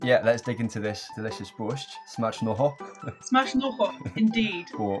Yeah, let's dig into this delicious borscht. Smacznego. Smacznego, indeed.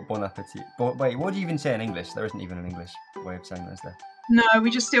 Or bon appetit. But wait, what do you even say in English? There isn't even an English way of saying that, is there? No, we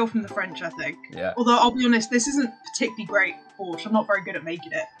just steal from the French, I think. Yeah. Although, I'll be honest, this isn't particularly great borscht. I'm not very good at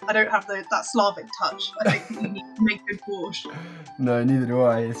making it. I don't have that Slavic touch. I think you need to make good borscht. No, neither do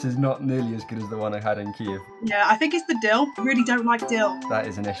I. This is not nearly as good as the one I had in Kiev. Yeah, I think it's the dill. Really don't like dill. That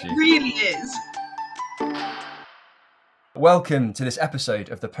is an issue. It really is. Welcome to this episode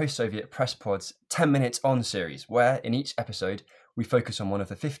of the Post-Soviet Press Pod's 10 Minutes On series, where in each episode we focus on one of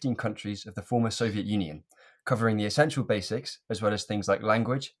the 15 countries of the former Soviet Union, covering the essential basics as well as things like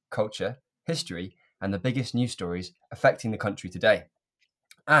language, culture, history, and the biggest news stories affecting the country today.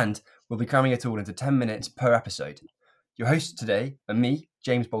 And we'll be cramming it all into 10 minutes per episode. Your hosts today are me,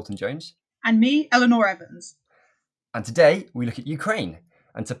 James Bolton-Jones. And me, Eleanor Evans. And today we look at Ukraine.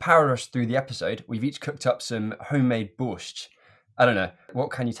 And to power us through the episode, we've each cooked up some homemade borscht. I don't know, what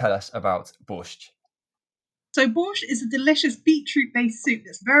can you tell us about borscht? So borscht is a delicious beetroot-based soup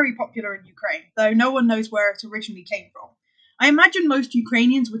that's very popular in Ukraine, though no one knows where it originally came from. I imagine most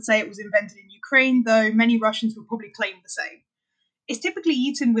Ukrainians would say it was invented in Ukraine, though many Russians would probably claim the same. It's typically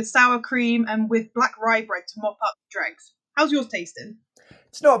eaten with sour cream and with black rye bread to mop up the dregs. How's yours tasting?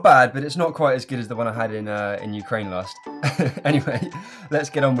 It's not bad, but it's not quite as good as the one I had in Ukraine last. Anyway, let's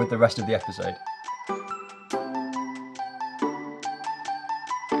get on with the rest of the episode.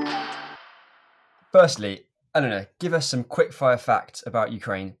 Firstly, I don't know, give us some quick-fire facts about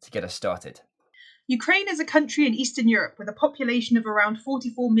Ukraine to get us started. Ukraine is a country in Eastern Europe with a population of around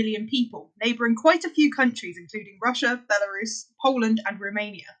 44 million people, neighbouring quite a few countries including Russia, Belarus, Poland and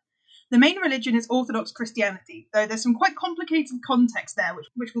Romania. The main religion is Orthodox Christianity, though there's some quite complicated context there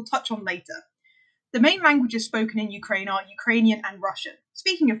which we'll touch on later. The main languages spoken in Ukraine are Ukrainian and Russian.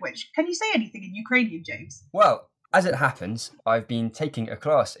 Speaking of which, can you say anything in Ukrainian, James? Well, as it happens, I've been taking a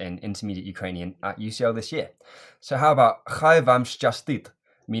class in intermediate Ukrainian at UCL this year. So how about Chai vam shchastit,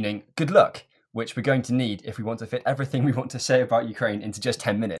 meaning good luck, which we're going to need if we want to fit everything we want to say about Ukraine into just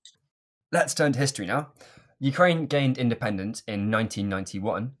 10 minutes. Let's turn to history now. Ukraine gained independence in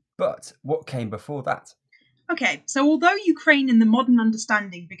 1991. But what came before that? Okay, so although Ukraine in the modern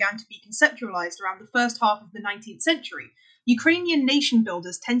understanding began to be conceptualised around the first half of the 19th century, Ukrainian nation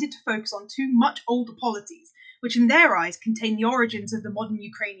builders tended to focus on two much older polities, which in their eyes contain the origins of the modern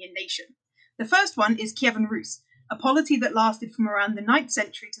Ukrainian nation. The first one is Kievan Rus, a polity that lasted from around the 9th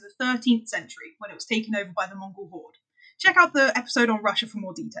century to the 13th century, when it was taken over by the Mongol horde. Check out the episode on Russia for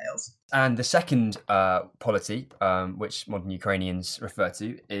more details. And the second polity, which modern Ukrainians refer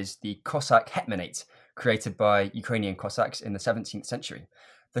to, is the Cossack Hetmanate, created by Ukrainian Cossacks in the 17th century.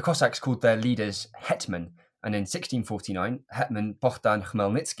 The Cossacks called their leaders Hetman, and in 1649, Hetman Bohdan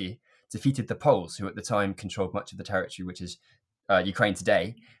Khmelnytsky defeated the Poles, who at the time controlled much of the territory which is Ukraine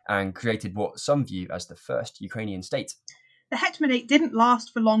today, and created what some view as the first Ukrainian state. The Hetmanate didn't last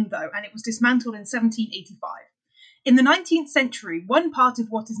for long, though, and it was dismantled in 1785. In the 19th century, one part of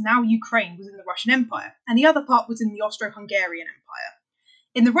what is now Ukraine was in the Russian Empire, and the other part was in the Austro-Hungarian Empire.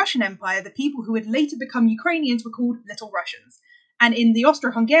 In the Russian Empire, the people who would later become Ukrainians were called Little Russians, and in the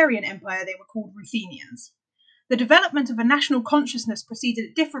Austro-Hungarian Empire they were called Ruthenians. The development of a national consciousness proceeded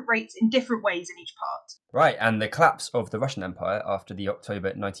at different rates in different ways in each part. Right, and the collapse of the Russian Empire after the October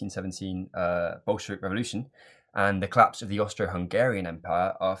 1917 Bolshevik Revolution, and the collapse of the Austro-Hungarian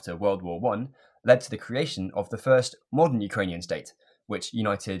Empire after World War I, led to the creation of the first modern Ukrainian state, which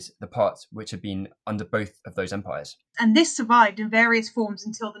united the parts which had been under both of those empires. And this survived in various forms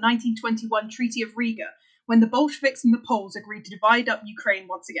until the 1921 Treaty of Riga, when the Bolsheviks and the Poles agreed to divide up Ukraine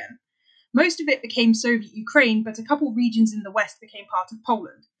once again. Most of it became Soviet Ukraine, but a couple regions in the west became part of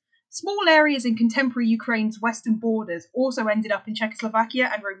Poland. Small areas in contemporary Ukraine's western borders also ended up in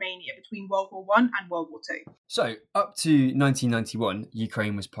Czechoslovakia and Romania between World War I and World War II. So, up to 1991,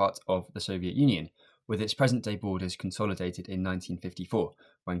 Ukraine was part of the Soviet Union, with its present-day borders consolidated in 1954,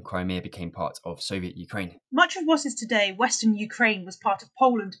 when Crimea became part of Soviet Ukraine. Much of what is today Western Ukraine was part of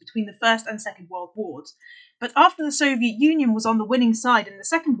Poland between the First and Second World Wars, but after the Soviet Union was on the winning side in the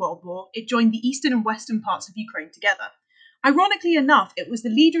Second World War, it joined the eastern and western parts of Ukraine together. Ironically enough, it was the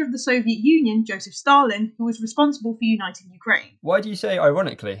leader of the Soviet Union, Joseph Stalin, who was responsible for uniting Ukraine. Why do you say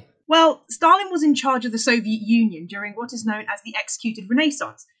ironically? Well, Stalin was in charge of the Soviet Union during what is known as the Executed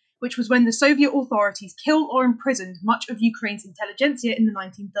Renaissance, which was when the Soviet authorities killed or imprisoned much of Ukraine's intelligentsia in the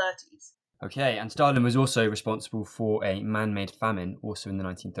 1930s. Okay, and Stalin was also responsible for a man-made famine, also in the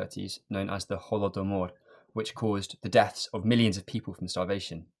 1930s, known as the Holodomor, which caused the deaths of millions of people from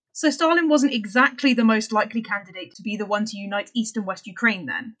starvation. So Stalin wasn't exactly the most likely candidate to be the one to unite East and West Ukraine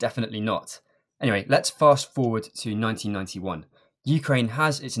then. Definitely not. Anyway, let's fast forward to 1991. Ukraine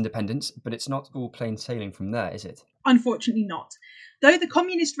has its independence, but it's not all plain sailing from there, is it? Unfortunately not. Though the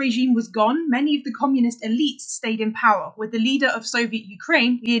communist regime was gone, many of the communist elites stayed in power, with the leader of Soviet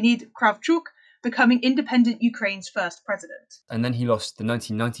Ukraine, Leonid Kravchuk, becoming independent Ukraine's first president. And then he lost the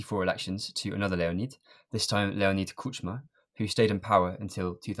 1994 elections to another Leonid, this time Leonid Kuchma, who stayed in power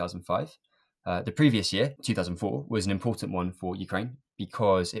until 2005. The previous year, 2004, was an important one for Ukraine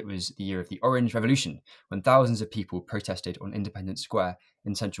because it was the year of the Orange Revolution, when thousands of people protested on Independence Square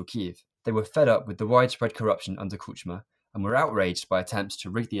in central Kyiv. They were fed up with the widespread corruption under Kuchma and were outraged by attempts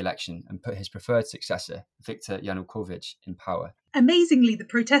to rig the election and put his preferred successor, Viktor Yanukovych, in power. Amazingly, the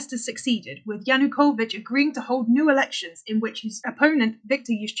protesters succeeded, with Yanukovych agreeing to hold new elections in which his opponent,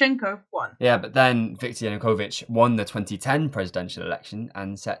 Viktor Yushchenko, won. Yeah, but then Viktor Yanukovych won the 2010 presidential election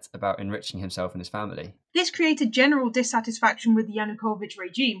and set about enriching himself and his family. This created general dissatisfaction with the Yanukovych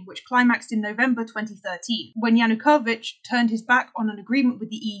regime, which climaxed in November 2013, when Yanukovych turned his back on an agreement with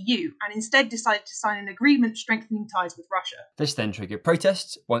the EU and instead decided to sign an agreement strengthening ties with Russia. This then triggered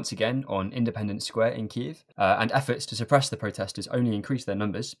protests, once again on Independence Square in Kyiv, and efforts to suppress the protesters only increased their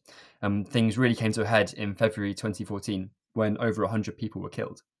numbers. Things really came to a head in February 2014, when over 100 people were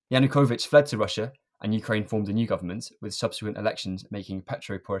killed. Yanukovych fled to Russia, and Ukraine formed a new government, with subsequent elections making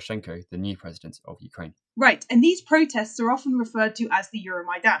Petro Poroshenko the new president of Ukraine. Right, and these protests are often referred to as the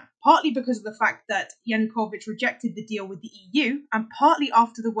Euromaidan, partly because of the fact that Yanukovych rejected the deal with the EU, and partly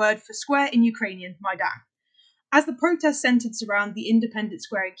after the word for square in Ukrainian, Maidan. As the protests centered around the independent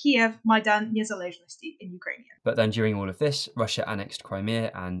square in Kiev, Maidan Niezalezhnosti in Ukrainian. But then during all of this, Russia annexed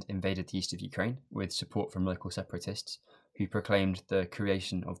Crimea and invaded the east of Ukraine, with support from local separatists, who proclaimed the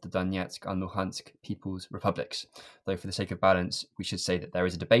creation of the Donetsk and Luhansk People's Republics. Though for the sake of balance, we should say that there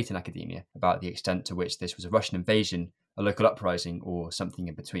is a debate in academia about the extent to which this was a Russian invasion, a local uprising, or something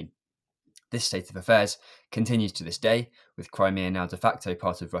in between. This state of affairs continues to this day, with Crimea now de facto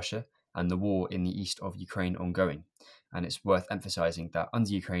part of Russia, and the war in the east of Ukraine ongoing. And it's worth emphasising that under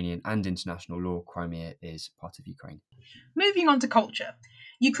Ukrainian and international law, Crimea is part of Ukraine. Moving on to culture.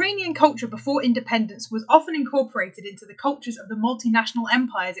 Ukrainian culture before independence was often incorporated into the cultures of the multinational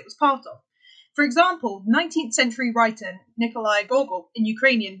empires it was part of. For example, 19th century writer Nikolai Gogol, in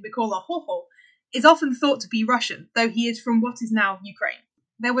Ukrainian Mykola Hohol, is often thought to be Russian, though he is from what is now Ukraine.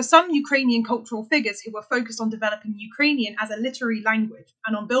 There were some Ukrainian cultural figures who were focused on developing Ukrainian as a literary language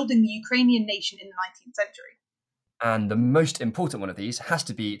and on building the Ukrainian nation in the 19th century. And the most important one of these has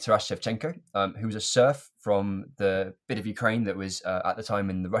to be Taras Shevchenko, who was a serf from the bit of Ukraine that was at the time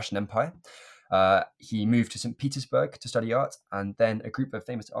in the Russian Empire. He moved to St. Petersburg to study art, and then a group of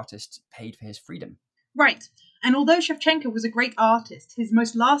famous artists paid for his freedom. Right, and although Shevchenko was a great artist, his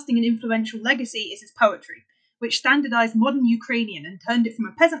most lasting and influential legacy is his poetry, which standardized modern Ukrainian and turned it from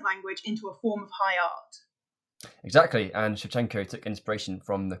a peasant language into a form of high art. Exactly, and Shevchenko took inspiration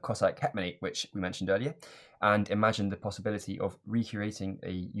from the Cossack hetmanate, which we mentioned earlier, and imagined the possibility of recreating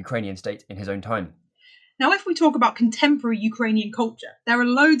a Ukrainian state in his own time. Now, if we talk about contemporary Ukrainian culture, there are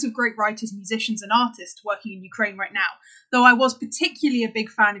loads of great writers, musicians, and artists working in Ukraine right now, though I was particularly a big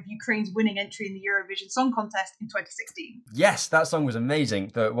fan of Ukraine's winning entry in the Eurovision Song Contest in 2016. Yes, that song was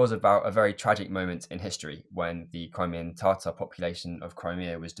amazing, though it was about a very tragic moment in history when the Crimean Tatar population of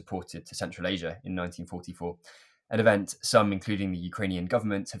Crimea was deported to Central Asia in 1944, an event some, including the Ukrainian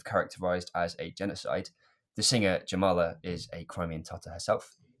government, have characterized as a genocide. The singer Jamala is a Crimean Tatar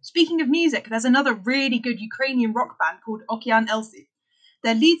herself. Speaking of music, there's another really good Ukrainian rock band called Okean Elzy.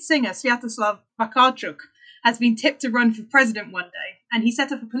 Their lead singer, Sviatoslav Vakarchuk, has been tipped to run for president one day, and he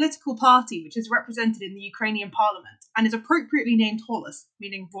set up a political party which is represented in the Ukrainian parliament and is appropriately named Holos,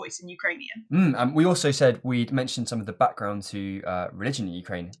 meaning voice in Ukrainian. We also said we'd mention some of the background to religion in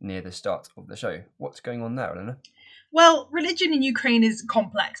Ukraine near the start of the show. What's going on there, Elena? Well, religion in Ukraine is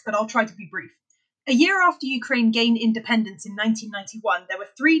complex, but I'll try to be brief. A year after Ukraine gained independence in 1991, there were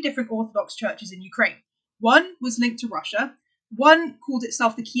 3 different Orthodox churches in Ukraine. One was linked to Russia, one called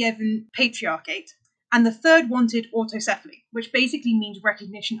itself the Kievan Patriarchate, and the third wanted autocephaly, which basically means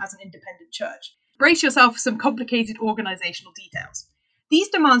recognition as an independent church. Brace yourself for some complicated organisational details. These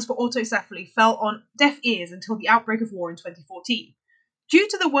demands for autocephaly fell on deaf ears until the outbreak of war in 2014. Due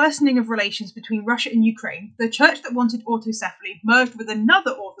to the worsening of relations between Russia and Ukraine, the church that wanted autocephaly merged with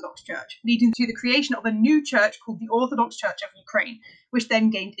another Orthodox church, leading to the creation of a new church called the Orthodox Church of Ukraine, which then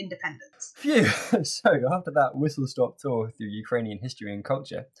gained independence. Phew! So, after that whistle-stop tour through Ukrainian history and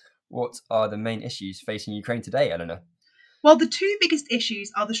culture, what are the main issues facing Ukraine today, Eleanor? Well, the 2 biggest issues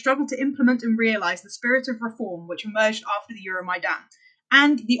are the struggle to implement and realise the spirit of reform which emerged after the Euromaidan,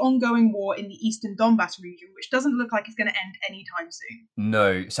 and the ongoing war in the eastern Donbass region, which doesn't look like it's going to end anytime soon.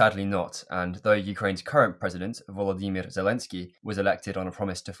 No, sadly not. And though Ukraine's current president, Volodymyr Zelensky, was elected on a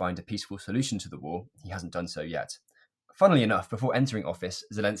promise to find a peaceful solution to the war, he hasn't done so yet. Funnily enough, before entering office,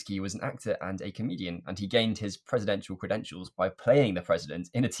 Zelensky was an actor and a comedian, and he gained his presidential credentials by playing the president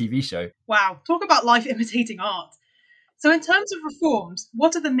in a TV show. Wow, talk about life imitating art. So in terms of reforms,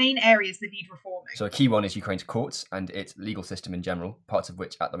 what are the main areas that need reforming? So a key one is Ukraine's courts and its legal system in general, parts of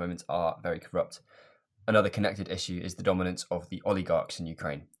which at the moment are very corrupt. Another connected issue is the dominance of the oligarchs in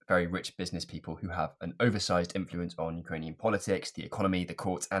Ukraine, very rich business people who have an oversized influence on Ukrainian politics, the economy, the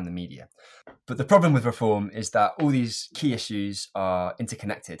courts, and the media. But the problem with reform is that all these key issues are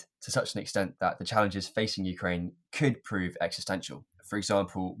interconnected to such an extent that the challenges facing Ukraine could prove existential. For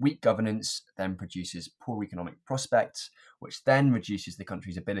example, weak governance then produces poor economic prospects, which then reduces the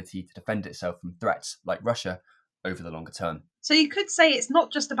country's ability to defend itself from threats like Russia over the longer term. So you could say it's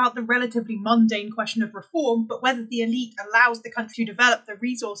not just about the relatively mundane question of reform, but whether the elite allows the country to develop the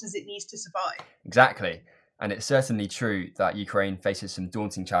resources it needs to survive. Exactly. And it's certainly true that Ukraine faces some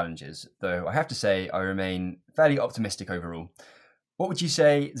daunting challenges, though I have to say I remain fairly optimistic overall. What would you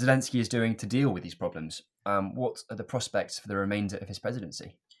say Zelensky is doing to deal with these problems? What are the prospects for the remainder of his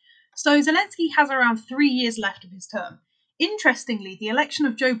presidency? So Zelensky has around 3 years left of his term. Interestingly, the election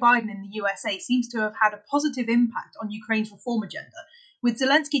of Joe Biden in the USA seems to have had a positive impact on Ukraine's reform agenda, with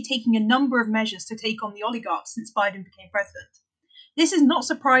Zelensky taking a number of measures to take on the oligarchs since Biden became president. This is not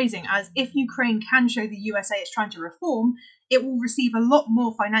surprising, as if Ukraine can show the USA it's trying to reform, it will receive a lot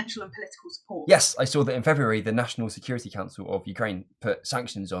more financial and political support. Yes, I saw that in February, the National Security Council of Ukraine put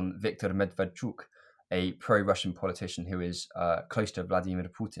sanctions on Viktor Medvedchuk, a pro-Russian politician who is close to Vladimir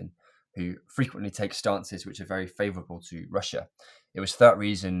Putin, who frequently takes stances which are very favourable to Russia. It was for that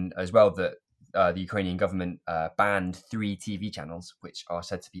reason as well that the Ukrainian government banned 3 TV channels, which are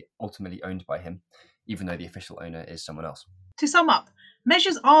said to be ultimately owned by him, even though the official owner is someone else. To sum up,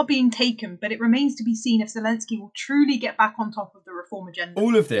 measures are being taken, but it remains to be seen if Zelensky will truly get back on top of the reform agenda.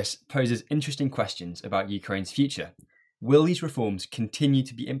 All of this poses interesting questions about Ukraine's future. Will these reforms continue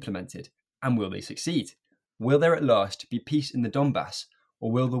to be implemented, and will they succeed? Will there at last be peace in the Donbass,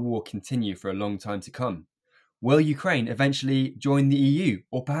 or will the war continue for a long time to come? Will Ukraine eventually join the EU,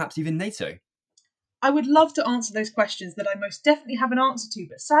 or perhaps even NATO? I would love to answer those questions that I most definitely have an answer to,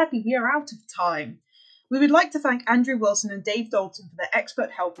 but sadly we are out of time. We would like to thank Andrew Wilson and Dave Dalton for their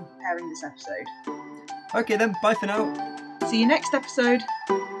expert help in preparing this episode. Okay then, bye for now. See you next episode.